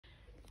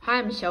Hi,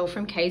 I'm Michelle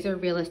from Kaiser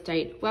Real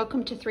Estate.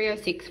 Welcome to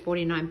 306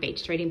 49 Beach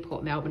Street in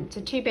Port Melbourne. It's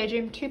a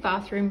 2-bedroom,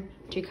 2-bathroom,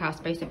 2-car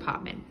space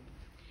apartment.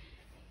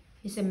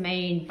 It's a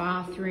main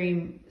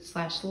bathroom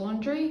 /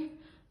 laundry.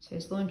 So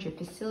there's laundry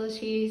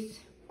facilities,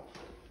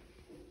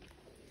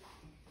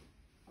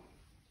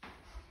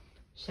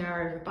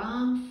 shower over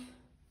bath.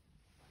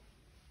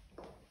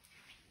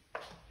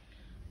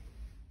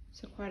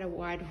 So quite a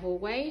wide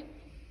hallway.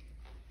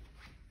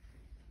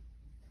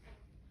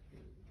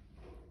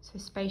 So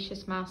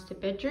spacious master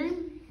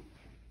bedroom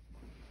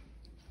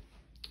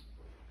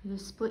with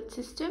a split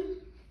system.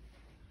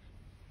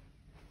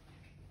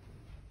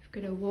 We've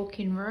got a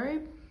walk-in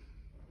robe,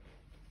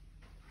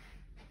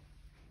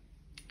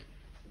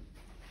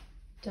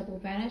 double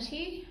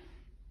vanity,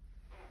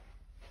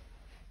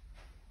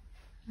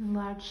 and a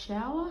large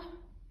shower.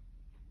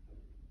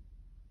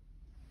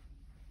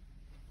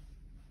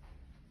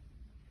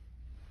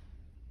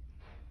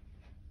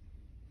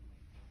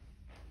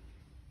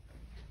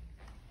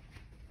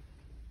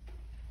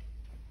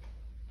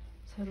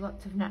 So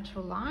lots of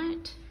natural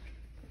light.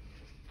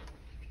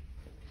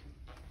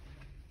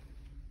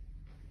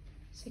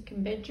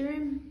 Second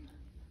bedroom,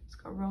 it's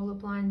got roller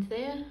blinds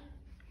there.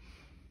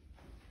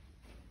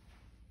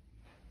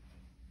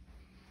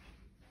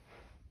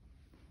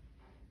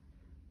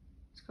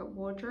 It's got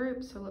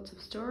wardrobe, so lots of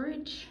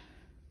storage.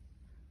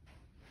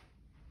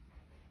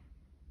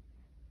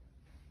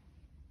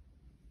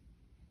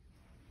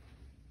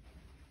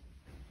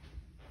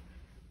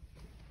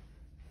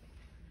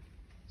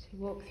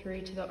 Walk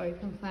through to the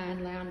open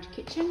plan lounge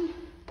kitchen.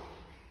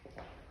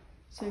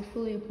 So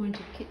fully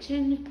appointed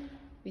kitchen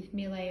with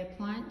Miele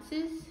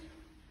appliances.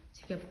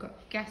 So you've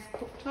got gas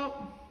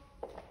cooktop,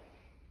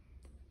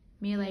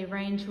 Miele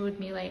range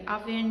hood, Miele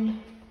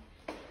oven,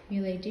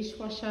 Miele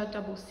dishwasher,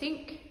 double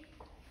sink.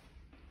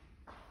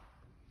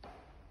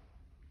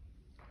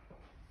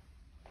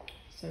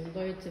 So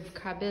loads of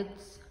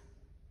cupboards.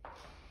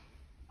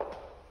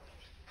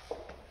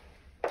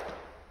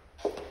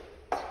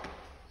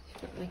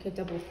 Like a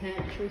double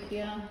pantry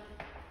here.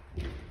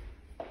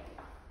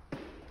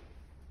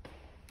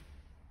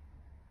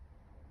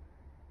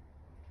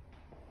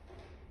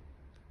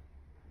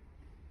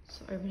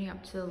 So opening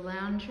up to the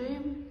lounge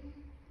room.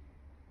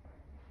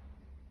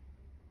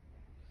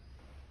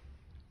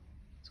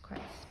 It's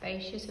quite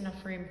spacious,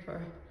 enough room for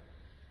a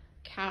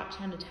couch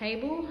and a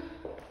table.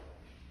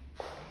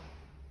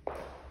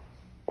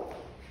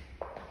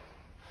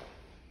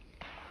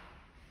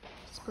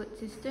 Split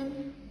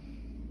system.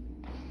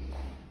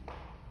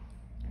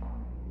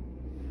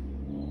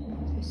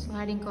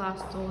 Sliding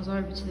glass doors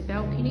over to the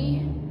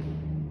balcony.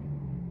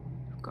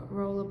 We've got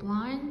roller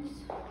blinds.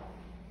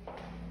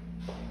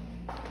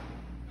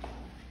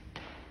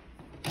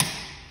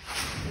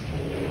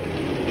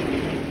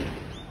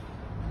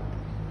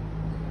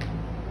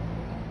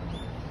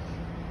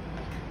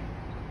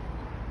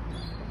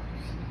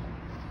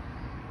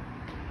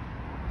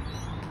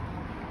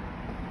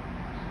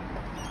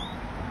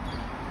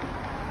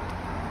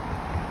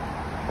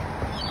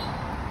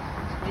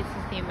 So this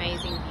is the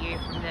amazing view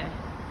from the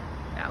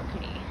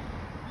balcony.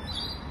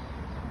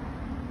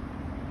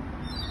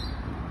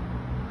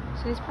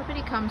 So this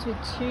property comes with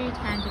 2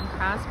 tandem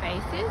car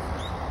spaces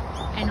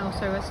and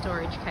also a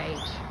storage cage.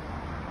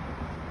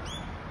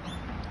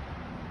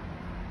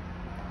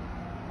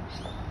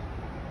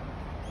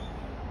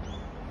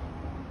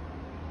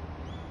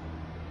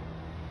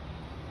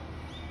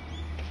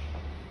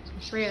 So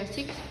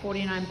 306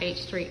 49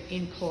 Beach Street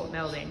in Port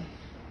Melbourne.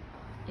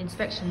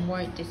 Inspection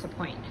won't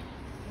disappoint.